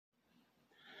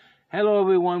Hello,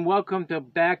 everyone. Welcome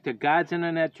back to God's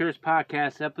Internet Church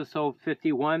Podcast, episode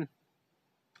 51.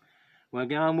 We're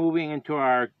now moving into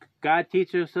our God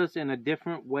Teaches Us in a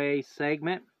Different Way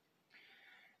segment.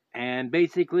 And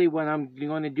basically, what I'm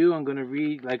going to do, I'm going to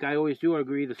read, like I always do, I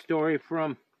read a story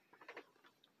from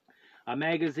a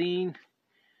magazine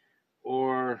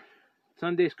or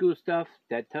Sunday school stuff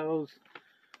that tells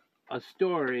a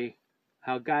story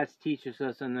how God teaches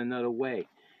us in another way.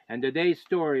 And today's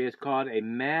story is called A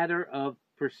Matter of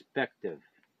Perspective.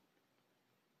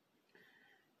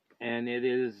 And it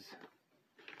is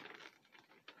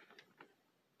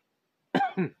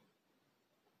it's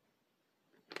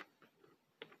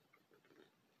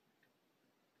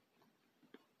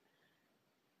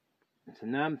a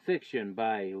nonfiction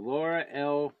by Laura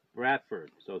L.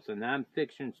 Bradford. So it's a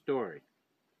nonfiction story.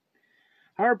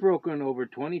 Heartbroken over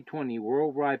 2020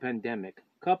 worldwide pandemic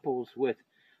couples with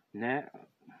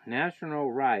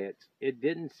national riots, it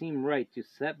didn't seem right to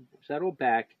settle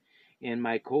back in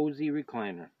my cozy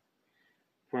recliner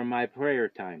for my prayer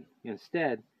time.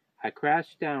 Instead, I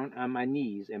crashed down on my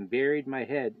knees and buried my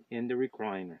head in the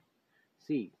recliner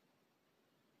seat.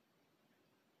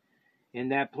 In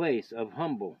that place of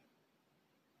humble,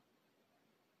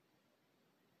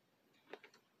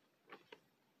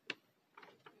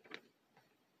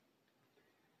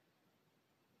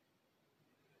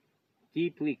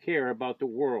 deeply care about the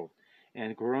world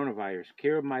and coronavirus,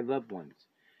 care of my loved ones.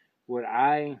 Would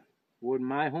my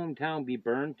hometown be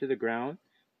burned to the ground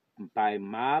by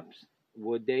mobs?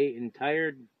 Would the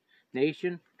entire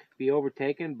nation be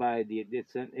overtaken by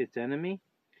its enemy?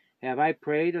 Have I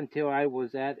prayed until I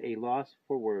was at a loss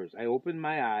for words? I opened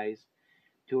my eyes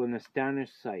to an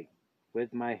astonished sight.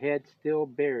 With my head still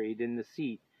buried in the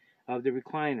seat of the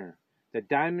recliner, the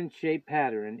diamond-shaped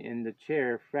pattern in the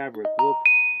chair fabric looked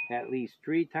at least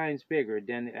 3 times bigger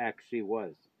than it actually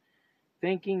was.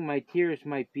 Thinking my tears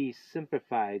might be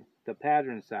simplified the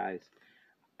pattern size,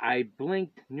 I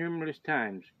blinked numerous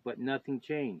times, but nothing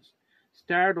changed.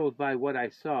 Startled by what I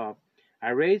saw, I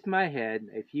raised my head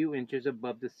a few inches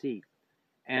above the seat,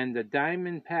 and the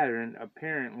diamond pattern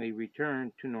apparently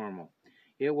returned to normal.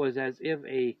 It was as if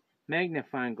a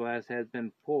magnifying glass had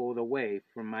been pulled away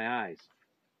from my eyes.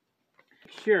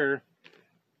 Sure,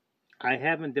 I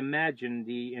haven't imagined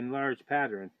the enlarged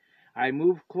pattern. I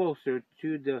moved closer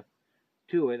to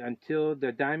it until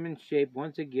the diamond shape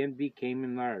once again became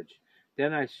enlarged.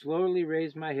 Then I slowly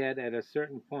raised my head at a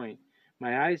certain point.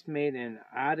 My eyes made an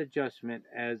odd adjustment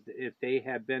as if they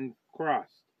had been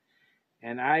crossed,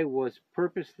 and I was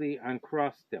purposely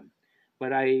uncrossed them.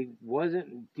 But I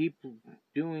wasn't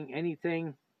doing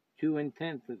anything too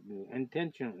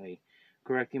intentionally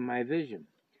correcting my vision.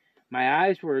 My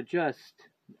eyes were just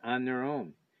on their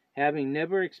own. Having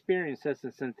never experienced such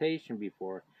a sensation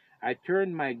before, I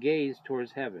turned my gaze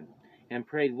towards heaven and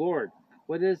prayed, Lord,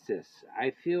 what is this?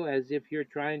 I feel as if you're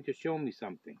trying to show me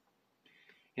something.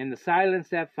 In the silence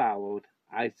that followed,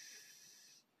 I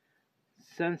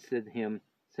sensed him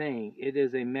saying, it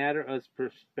is a matter of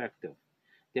perspective.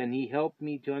 Then he helped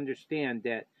me to understand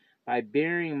that by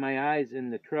burying my eyes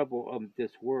in the trouble of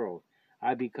this world,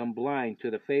 I become blind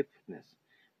to the faithfulness.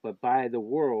 But by the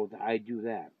world, I do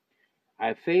that.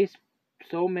 I face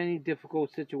so many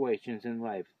difficult situations in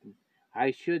life.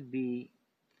 I should be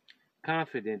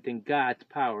confident in God's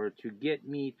power to get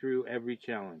me through every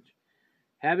challenge.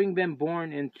 Having been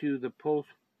born into the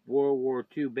post-World War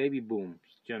II baby boom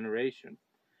generation,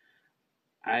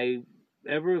 I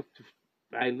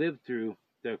lived through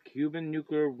the Cuban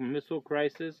nuclear missile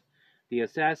crisis, the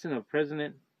assassin of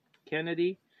President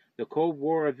Kennedy, the Cold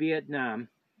War of Vietnam,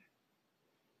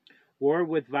 war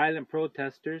with violent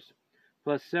protesters,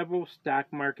 plus several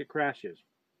stock market crashes,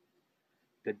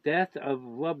 the death of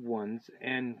loved ones,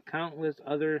 and countless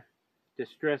other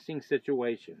distressing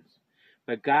situations.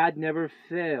 But God never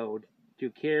failed to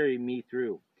carry me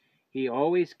through. He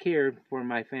always cared for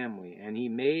my family, and He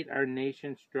made our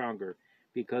nation stronger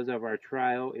because of our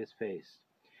trial is faced.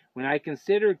 When I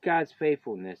considered God's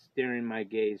faithfulness, steering my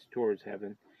gaze towards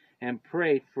heaven, and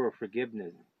prayed for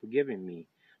forgiving me,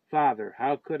 Father,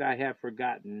 how could I have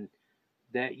forgotten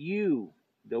that you,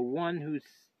 the one who's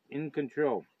in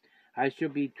control, I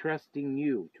should be trusting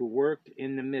you to work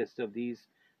in the midst of these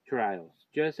trials,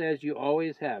 just as you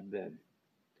always have been.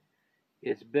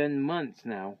 It's been months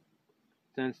now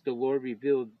since the Lord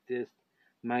revealed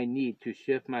my need to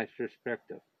shift my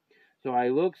perspective. So I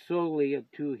look solely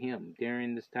to Him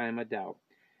during this time of doubt,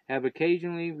 have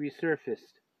occasionally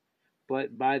resurfaced,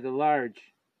 but by the large,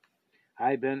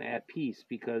 I've been at peace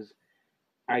because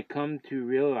I come to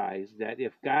realize that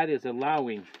if God is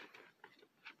allowing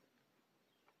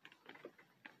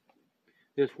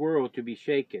this world to be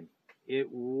shaken, it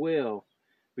will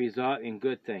result in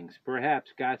good things.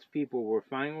 Perhaps God's people will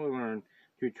finally learn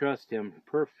to trust Him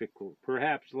perfectly.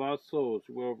 Perhaps lost souls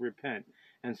will repent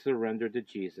and surrender to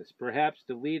Jesus. Perhaps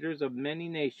the leaders of many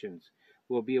nations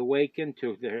will be awakened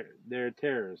to their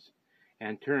terrors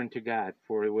and turn to God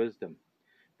for wisdom.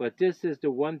 But this is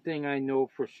the one thing I know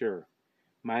for sure.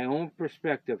 My own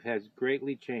perspective has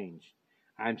greatly changed.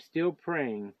 I'm still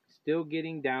praying, still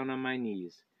getting down on my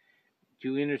knees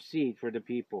to intercede for the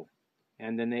people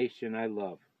and the nation I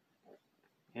love.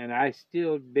 And I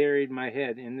still buried my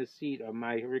head in the seat of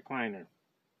my recliner.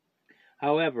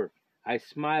 However, I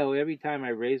smile every time I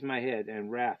raise my head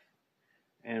and wrath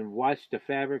and watch the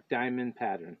fabric diamond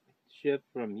pattern shift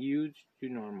from huge to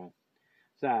normal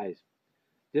size.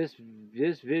 This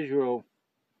visual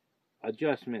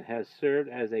adjustment has served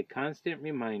as a constant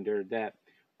reminder that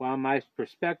while my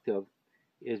perspective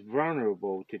is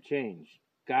vulnerable to change,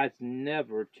 God's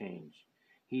never changed.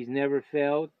 He's never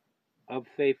failed of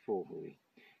faithfully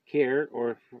cared,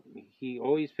 or He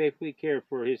always faithfully cared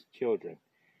for His children,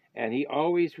 and He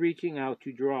always reaching out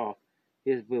to draw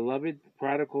His beloved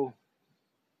prodigal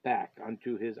back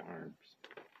unto His arms.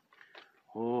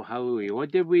 Oh, hallelujah.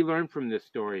 What did we learn from this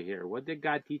story here? What did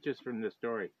God teach us from this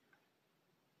story?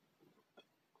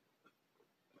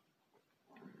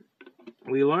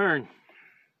 We learn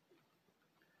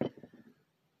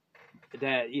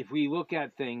that if we look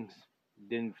at things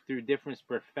then through different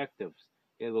perspectives,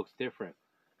 it looks different.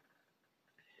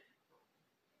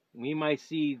 We might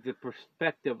see the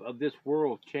perspective of this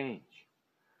world change.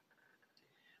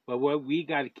 But what we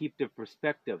got to keep the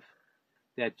perspective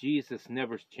that Jesus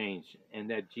never changed and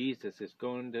that Jesus is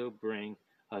going to bring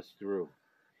us through.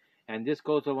 And this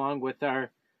goes along with our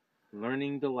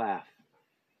learning to laugh.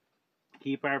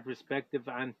 Keep our perspective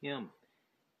on Him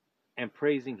and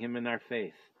praising Him in our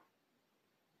faith.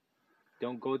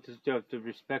 Don't go to the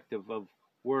perspective of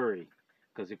worry,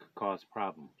 because it could cause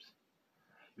problems.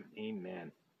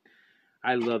 Amen.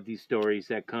 I love these stories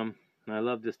that come. And I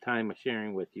love this time of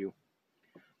sharing with you.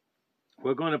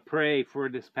 We're going to pray for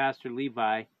this Pastor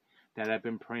Levi that I've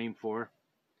been praying for.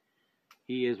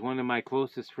 He is one of my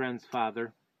closest friends'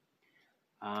 father.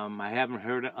 I haven't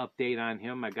heard an update on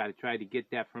him. I got to try to get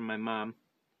that from my mom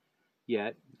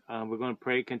yet. We're going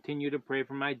to continue to pray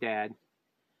for my dad.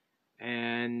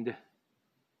 And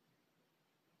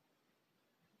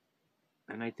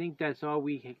I think that's all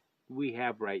we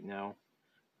have right now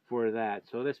for that.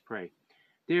 So let's pray.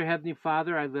 Dear Heavenly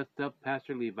Father, I lift up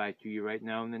Pastor Levi to you right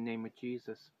now in the name of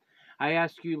Jesus. I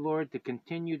ask you, Lord, to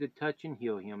continue to touch and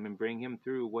heal him and bring him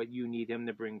through what you need him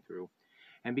to bring through.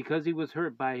 And because he was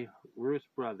hurt by Ruth's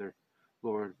brother,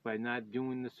 Lord, by not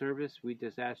doing the service, we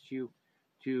just ask you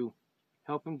to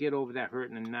help him get over that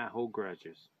hurt and not hold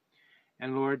grudges.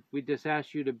 And Lord, we just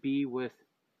ask you to be with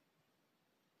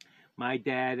my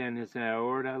dad and his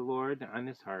aorta, Lord, on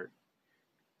his heart.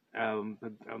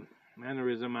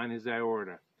 Aneurysm on his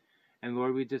aorta. And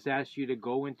Lord, we just ask you to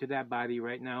go into that body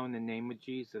right now in the name of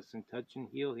Jesus and touch and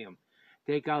heal him.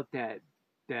 Take out that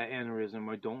aneurysm,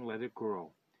 or don't let it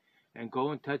grow. And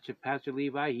go and touch Pastor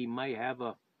Levi. He might have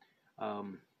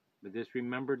just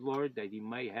remembered, Lord, that he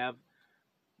might have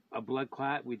a blood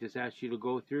clot. We just ask you to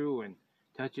go through and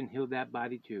touch and heal that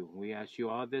body too. We ask you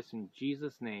all this in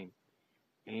Jesus' name.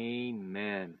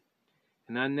 Amen.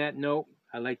 And on that note,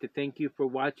 I'd like to thank you for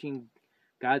watching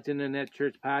God's Internet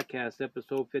Church Podcast,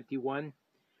 episode 51.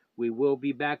 We will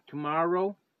be back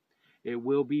tomorrow. It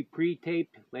will be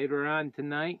pre-taped later on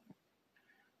tonight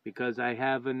because I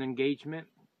have an engagement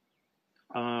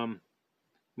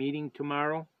meeting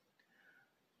tomorrow.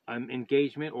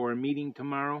 Engagement or a meeting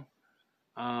tomorrow.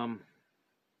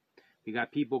 We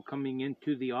got people coming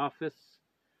into the office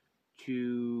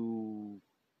to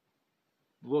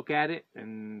look at it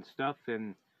and stuff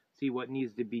and see what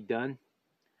needs to be done.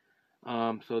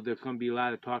 So there's going to be a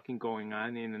lot of talking going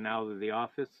on in and out of the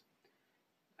office.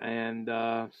 And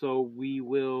so we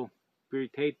will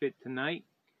pre-tape it tonight,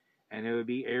 and it will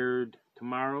be aired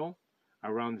tomorrow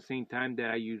around the same time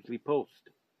that I usually post.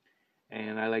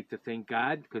 And I like to thank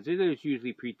God, because it is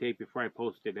usually pre-taped before I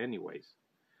post it anyways.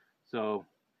 So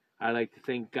I like to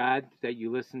thank God that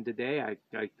you listened today. I'd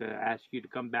like to ask you to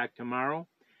come back tomorrow.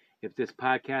 If this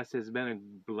podcast has been a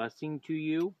blessing to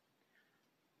you,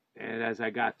 and as I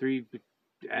got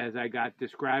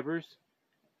subscribers,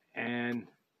 and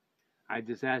I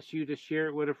just ask you to share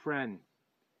it with a friend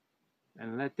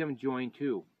and let them join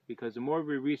too, because the more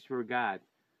we reach for God,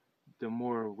 the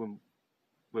more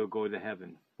we'll go to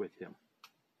heaven with Him.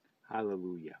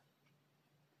 Hallelujah.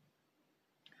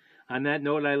 On that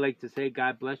note, I'd like to say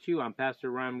God bless you. I'm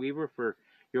Pastor Ron Weaver,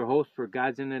 your host for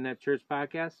God's Internet Church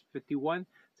Podcast 51,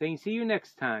 saying see you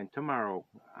next time, tomorrow,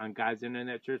 on God's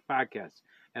Internet Church Podcast,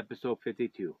 episode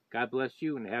 52. God bless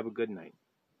you and have a good night.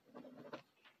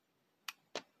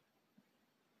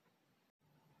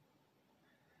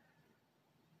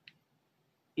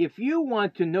 If you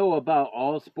want to know about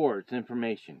all sports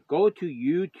information, go to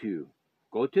YouTube.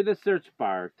 Go to the search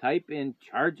bar, type in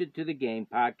Charge It to the Game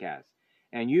podcast,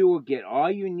 and you will get all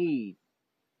you need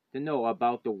to know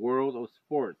about the world of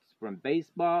sports, from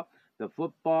baseball to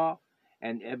football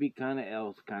and every kind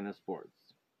of sports.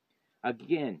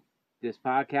 Again, this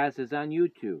podcast is on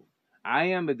YouTube. I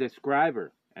am a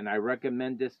describer, and I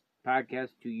recommend this podcast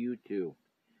to you too.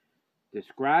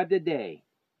 Describe today.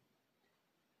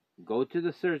 Go to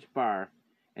the search bar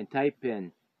and type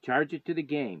in Charge It to the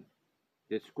Game,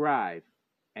 describe,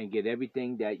 and get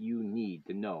everything that you need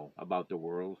to know about the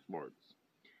world of sports.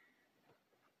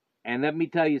 And let me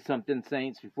tell you something,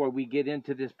 saints, before we get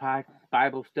into this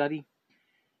Bible study.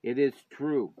 It is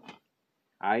true.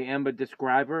 I am a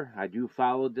describer. I do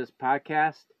follow this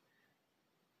podcast,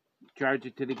 Charge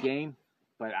It to the Game,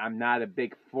 but I'm not a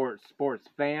big sports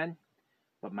fan.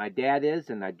 But my dad is,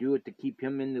 and I do it to keep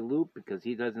him in the loop because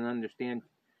he doesn't understand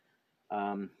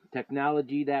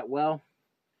technology that well.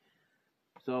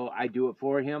 So I do it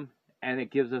for him, and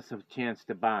it gives us a chance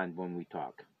to bond when we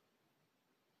talk.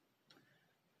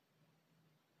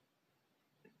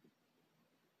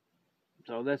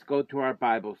 So let's go to our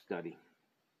Bible study.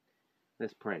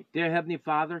 Let's pray. Dear Heavenly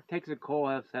Father, take the coal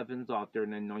of heaven's altar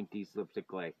and anoint these lips of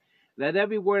clay. Let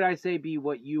every word I say be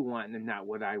what you want and not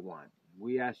what I want.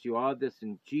 We ask you all this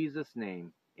in Jesus'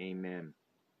 name. Amen.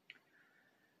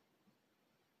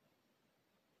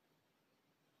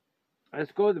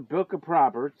 Let's go to the book of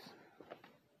Proverbs.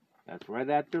 That's right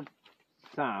after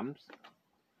Psalms.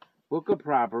 Book of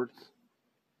Proverbs,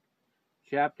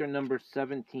 chapter number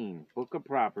 17. Book of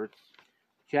Proverbs,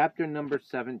 chapter number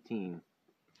 17.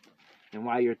 And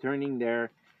while you're turning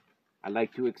there, I'd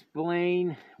like to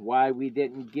explain why we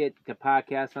didn't get the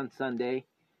podcast on Sunday.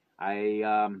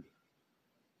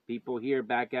 People here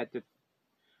back at the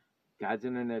God's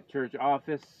Internet Church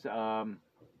office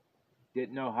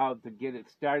didn't know how to get it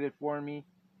started for me.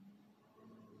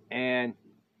 And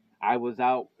I was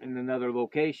out in another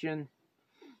location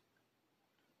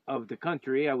of the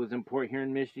country. I was in Port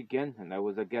Huron, Michigan, and I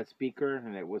was a guest speaker,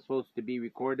 and it was supposed to be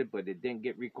recorded, but it didn't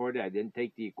get recorded. I didn't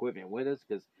take the equipment with us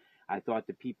because I thought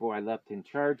the people I left in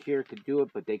charge here could do it,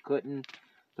 but they couldn't.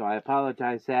 So I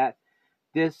apologize that.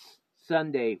 This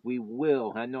Sunday, we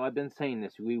will, I know I've been saying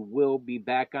this, we will be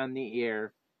back on the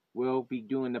air. We'll be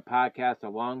doing the podcast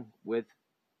along with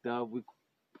the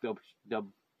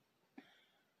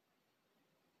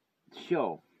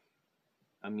show.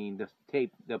 I mean, the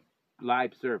tape, the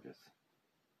live service.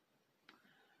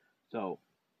 So,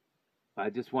 I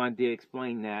just wanted to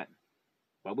explain that.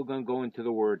 But we're going to go into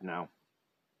the Word now.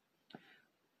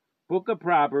 Book of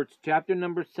Proverbs, chapter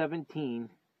number 17.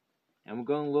 And we're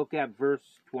going to look at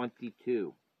verse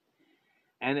 22.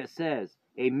 And it says,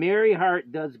 a merry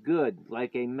heart does good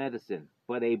like a medicine,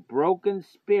 but a broken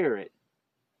spirit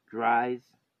dries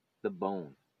the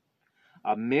bone.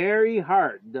 A merry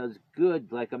heart does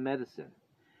good like a medicine,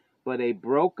 but a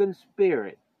broken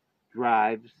spirit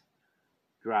drieth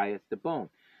the bone.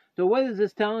 So what is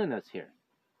this telling us here?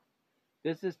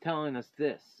 This is telling us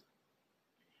this.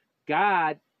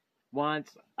 God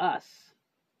wants us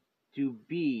to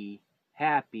be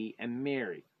happy and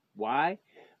merry. Why?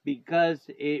 Because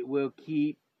it will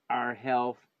keep our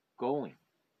health going.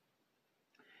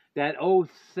 That old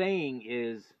saying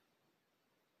is,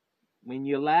 when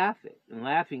you laugh, and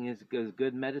laughing is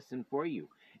good medicine for you.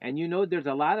 And you know, there's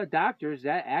a lot of doctors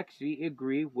that actually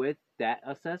agree with that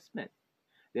assessment.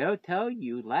 They'll tell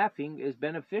you laughing is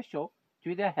beneficial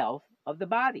to the health of the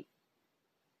body,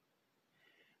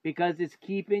 because it's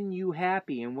keeping you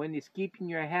happy. And when it's keeping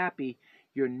you happy,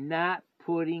 you're not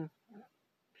putting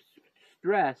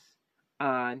stress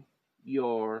on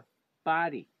your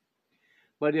body.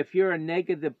 But if you're a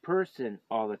negative person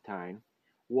all the time,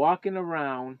 walking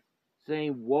around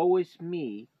saying, woe is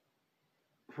me,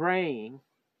 praying,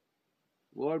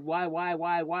 Lord, why,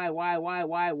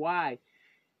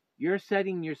 you're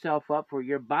setting yourself up for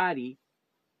your body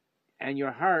and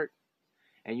your heart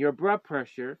and your blood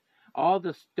pressure all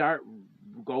to start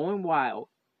going wild,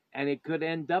 and it could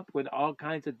end up with all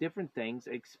kinds of different things,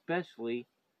 especially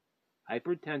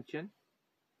hypertension,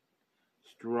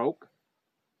 stroke,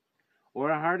 or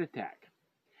a heart attack.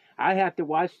 I have to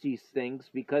watch these things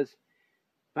because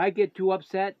if I get too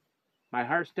upset, my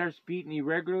heart starts beating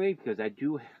irregularly because I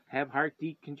do have heart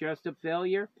decongestive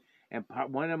failure. And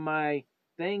one of my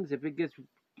things, if it gets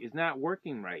is not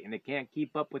working right, and it can't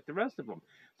keep up with the rest of them.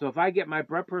 So if I get my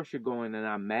blood pressure going and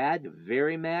I'm mad,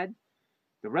 very mad,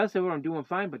 the rest of them are doing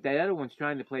fine, but that other one's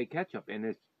trying to play catch up, and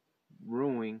it's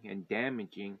ruining and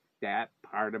damaging that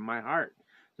part of my heart.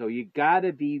 So you got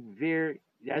to be very.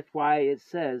 That's why it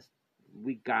says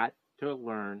we got to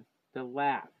learn to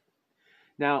laugh.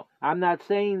 Now, I'm not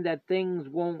saying that things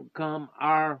won't come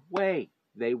our way.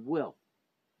 They will.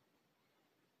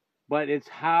 But it's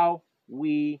how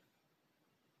we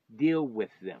deal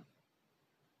with them.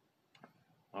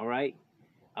 All right?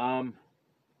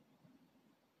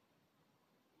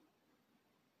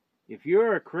 If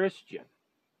you're a Christian,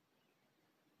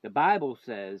 the Bible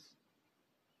says,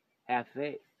 have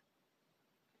faith.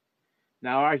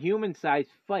 Now, our human sides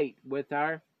fight with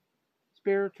our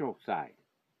spiritual side.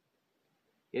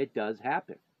 It does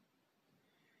happen.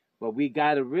 But we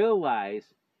got to realize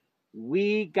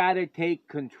we got to take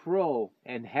control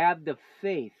and have the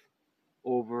faith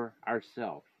over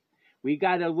ourselves. We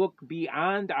got to look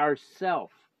beyond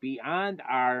ourselves, beyond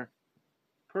our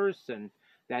person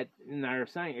that in our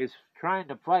sign is trying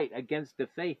to fight against the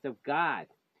faith of God.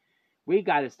 We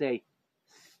got to say,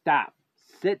 stop,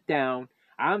 sit down.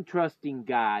 I'm trusting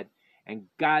God, and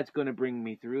God's going to bring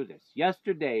me through this.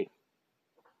 Yesterday,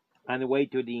 on the way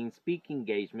to the speaking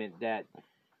engagement that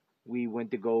we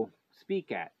went to go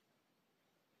speak at,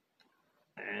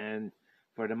 and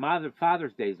for the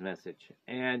Father's Day's message.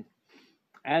 And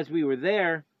as we were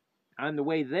there, on the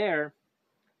way there,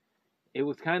 it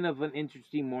was kind of an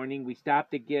interesting morning. We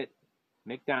stopped to get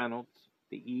McDonald's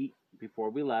to eat before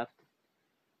we left.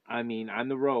 I mean, on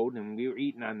the road, and we were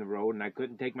eating on the road, and I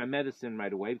couldn't take my medicine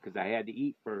right away because I had to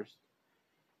eat first.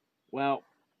 Well,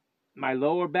 my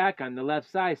lower back on the left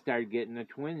side started getting a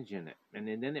twinge in it, and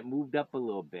then it moved up a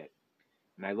little bit.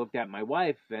 And I looked at my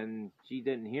wife, and she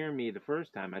didn't hear me the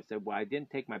first time. I said, well, I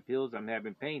didn't take my pills. I'm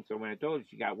having pain. So when I told her,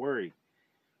 she got worried.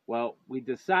 Well, we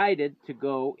decided to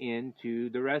go into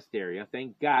the rest area.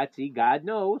 Thank God. See, God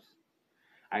knows.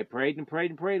 I prayed and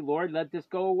prayed and prayed. Lord, let this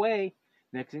go away.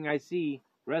 Next thing I see,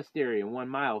 rest area, 1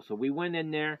 mile. So we went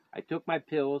in there. I took my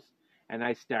pills, and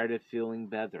I started feeling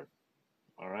better.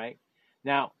 All right?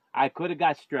 Now, I could have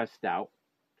got stressed out.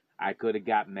 I could have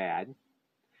got mad.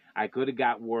 I could have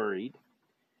got worried.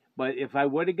 But if I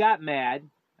would have got mad,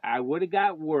 I would have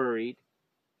got worried,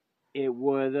 it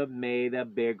would have made a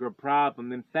bigger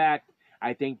problem. In fact,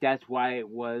 I think that's why it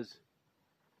was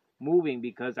moving,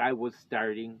 because I was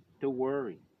starting to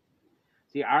worry.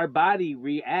 See, our body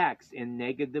reacts in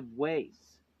negative ways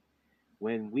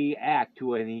when we act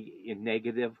to a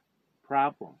negative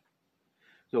problem.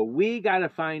 So we got to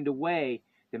find a way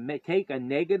to take a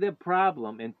negative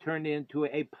problem and turn it into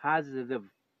a positive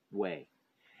way.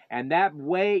 And that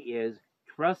way is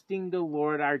trusting the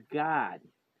Lord our God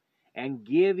and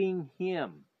giving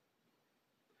Him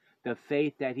the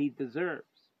faith that He deserves.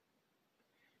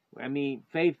 I mean,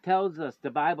 faith tells us,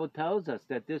 the Bible tells us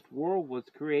that this world was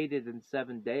created in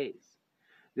 7 days.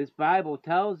 This Bible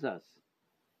tells us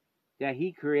that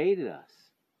He created us.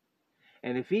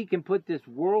 And if He can put this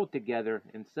world together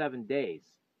in 7 days,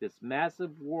 this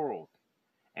massive world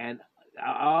and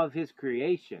all of His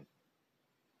creation,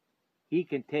 He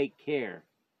can take care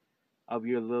of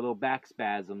your little back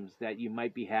spasms that you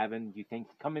might be having, you think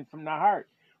coming from the heart,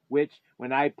 which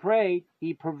when I prayed,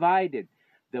 He provided.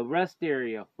 The rest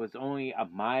area was only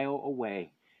 1 mile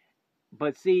away.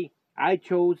 But see, I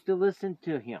chose to listen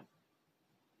to Him.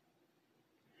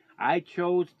 I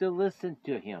chose to listen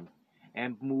to Him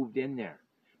and moved in there.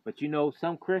 But you know,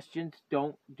 some Christians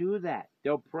don't do that.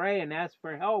 They'll pray and ask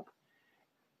for help,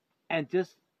 and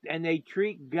they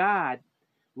treat God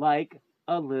like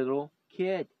a little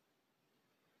kid.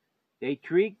 They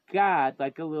treat God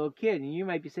like a little kid. And you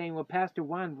might be saying, well, Pastor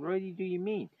Juan, what do you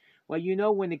mean? Well, you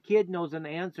know, when a kid knows an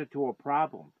answer to a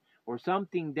problem or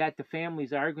something that the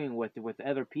family's arguing with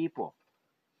other people,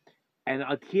 and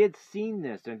a kid's seen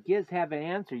this, and kids have an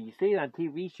answer. You see it on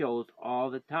TV shows all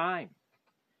the time.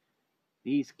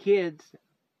 These kids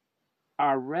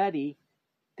are ready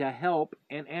to help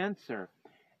and answer.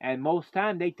 And most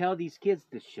time they tell these kids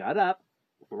to shut up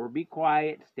or be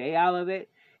quiet, stay out of it,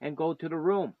 and go to the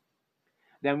room.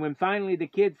 Then when finally the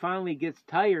kid finally gets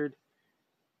tired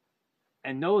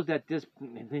and knows that this,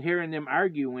 hearing them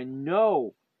argue and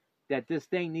know that this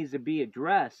thing needs to be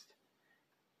addressed,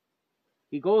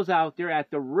 he goes out there at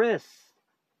the risk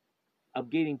of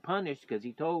getting punished, because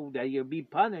he told that he'll be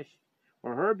punished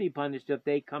or her be punished if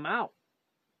they come out.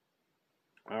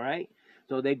 All right?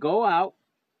 So they go out.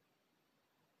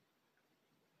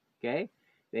 Okay?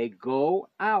 They go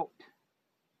out.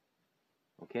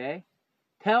 Okay?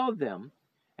 Tell them.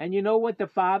 And you know what the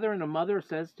father and the mother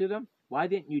says to them? Why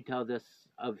didn't you tell this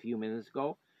a few minutes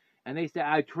ago? And they say,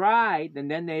 I tried, and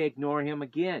then they ignore him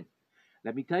again.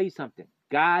 Let me tell you something.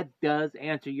 God does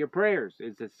answer your prayers.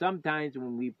 It's that sometimes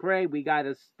when we pray, we got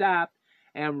to stop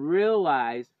and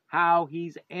realize how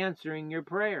he's answering your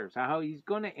prayers, how he's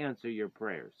going to answer your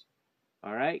prayers.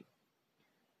 All right?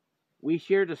 We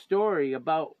shared a story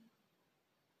about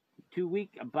a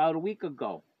week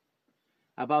ago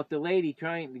about the lady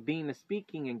being a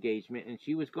speaking engagement, and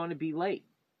she was going to be late.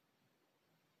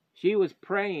 She was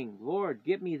praying, Lord,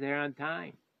 get me there on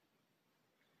time.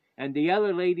 And the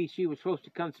other lady she was supposed to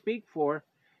come speak for,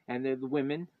 and the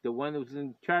women, the one who was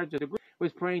in charge of the group,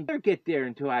 was praying, don't get there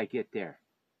until I get there.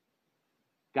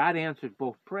 God answered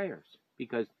both prayers,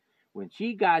 because when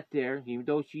she got there, even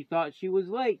though she thought she was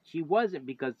late, she wasn't,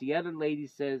 because the other lady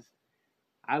says,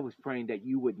 I was praying that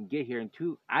you wouldn't get here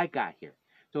until I got here.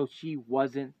 So she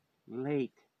wasn't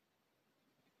late.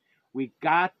 We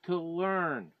got to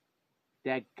learn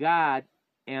that God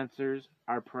answers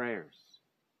our prayers.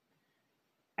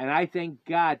 And I thank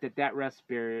God that rest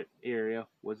area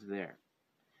was there.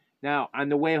 Now, on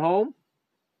the way home,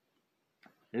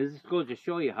 this goes to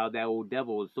show you how that old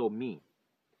devil is so mean.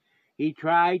 He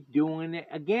tried doing it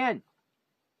again.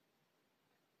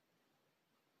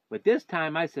 But this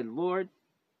time I said, Lord,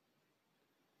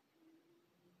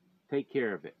 take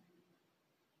care of it.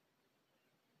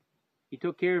 He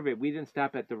took care of it. We didn't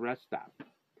stop at the rest stop.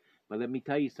 But let me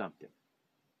tell you something.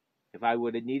 If I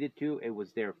would have needed to, it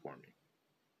was there for me.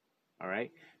 All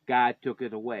right? God took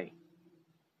it away.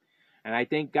 And I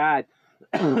think God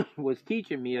was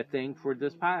teaching me a thing for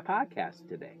this podcast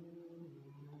today.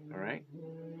 All right?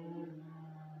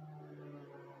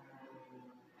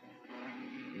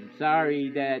 I'm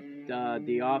sorry that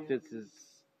the office is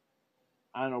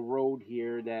on a road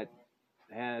here that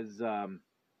has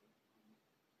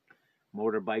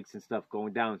motorbikes and stuff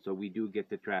going down, so we do get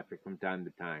the traffic from time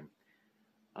to time.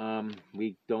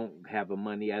 We don't have the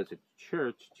money as a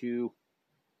church to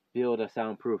build a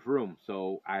soundproof room,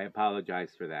 so I apologize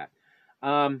for that.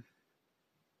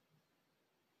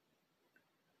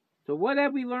 So what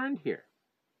have we learned here?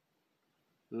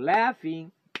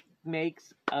 Laughing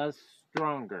makes us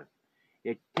stronger.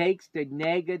 It takes the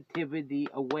negativity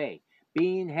away.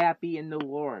 Being happy in the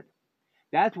Lord.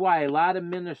 That's why a lot of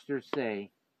ministers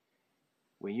say,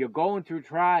 when you're going through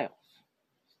trials,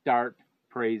 start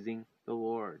praising the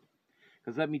Lord.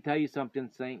 Because let me tell you something,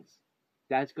 saints.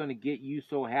 That's going to get you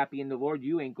so happy in the Lord,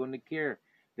 you ain't going to care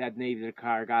that maybe the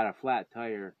car got a flat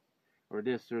tire or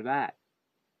this or that.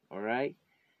 All right?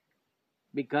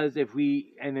 Because it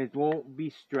won't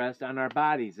be stressed on our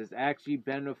bodies. It's actually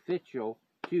beneficial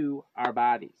to our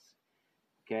bodies.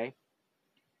 Okay?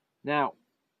 Now,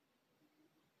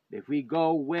 if we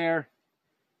go where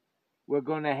we're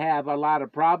going to have a lot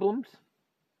of problems,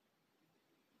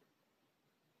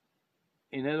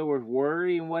 in other words,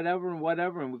 worry and whatever, and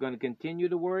we're going to continue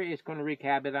to worry, it's going to wreak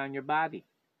havoc on your body.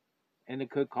 And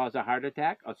it could cause a heart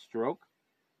attack, a stroke,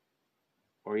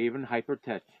 or even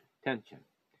hypertension.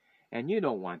 And you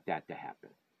don't want that to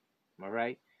happen. All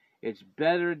right? It's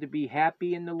better to be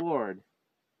happy in the Lord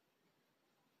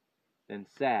than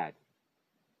sad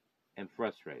and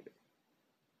frustrated.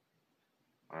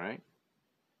 All right?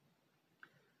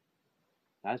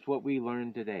 That's what we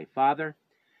learned today. Father,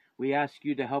 we ask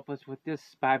you to help us with this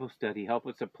Bible study. Help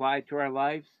us apply it to our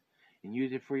lives and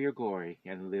use it for your glory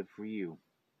and live for you.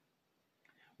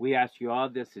 We ask you all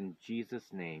this in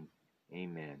Jesus' name.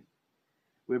 Amen.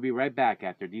 We'll be right back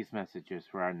after these messages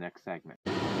for our next segment.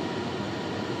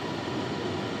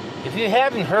 If you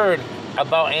haven't heard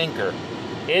about Anchor,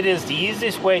 it is the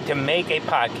easiest way to make a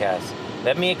podcast.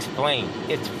 Let me explain.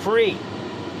 It's free.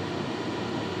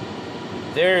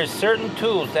 There are certain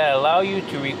tools that allow you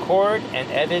to record and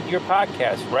edit your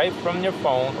podcast right from your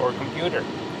phone or computer.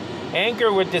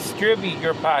 Anchor will distribute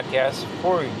your podcast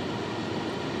for you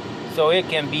so it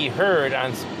can be heard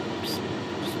on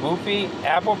Spoofy,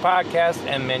 Apple Podcasts,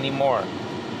 and many more.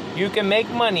 You can make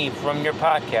money from your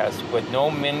podcast with no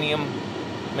minimum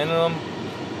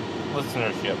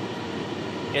listenership.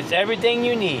 It's everything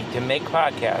you need to make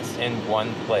podcasts in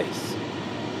one place.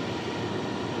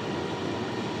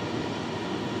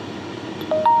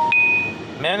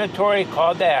 Mandatory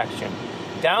call to action.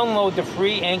 Download the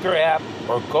free Anchor app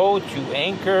or go to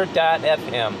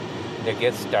anchor.fm to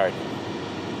get started.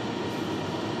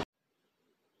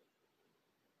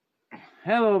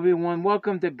 Hello, everyone.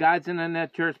 Welcome to God's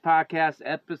Internet Church Podcast,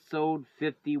 episode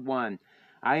 51.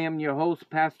 I am your host,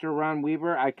 Pastor Ron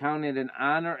Weaver. I count it an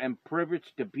honor and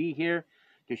privilege to be here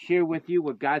to share with you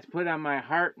what God's put on my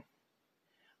heart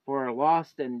for a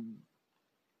lost and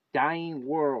dying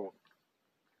world.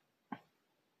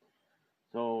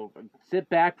 So sit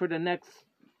back for the next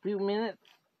few minutes.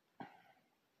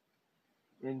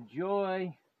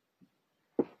 Enjoy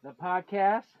the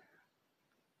podcast.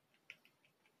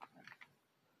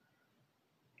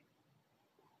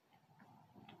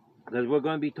 Because we're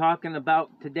going to be talking about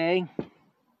today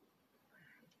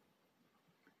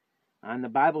on the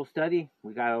Bible study.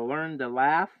 We got to learn to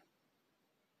laugh.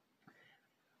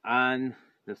 On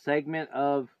the segment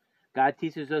of God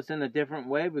Teaches Us in a Different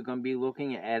Way, we're going to be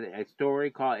looking at a story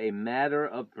called A Matter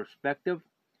of Perspective.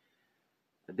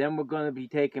 Then we're going to be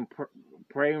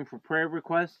praying for prayer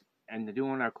requests and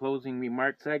doing our closing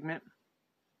remark segment.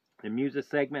 The music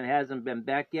segment hasn't been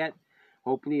back yet.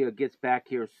 Hopefully it gets back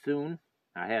here soon.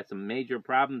 I had some major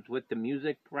problems with the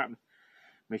music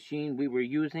machine we were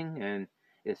using, and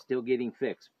it's still getting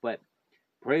fixed. But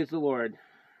praise the Lord,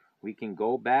 we can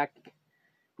go back.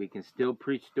 We can still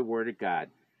preach the Word of God.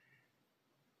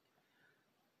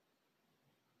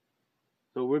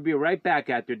 So we'll be right back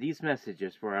after these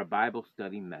messages for our Bible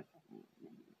study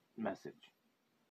message.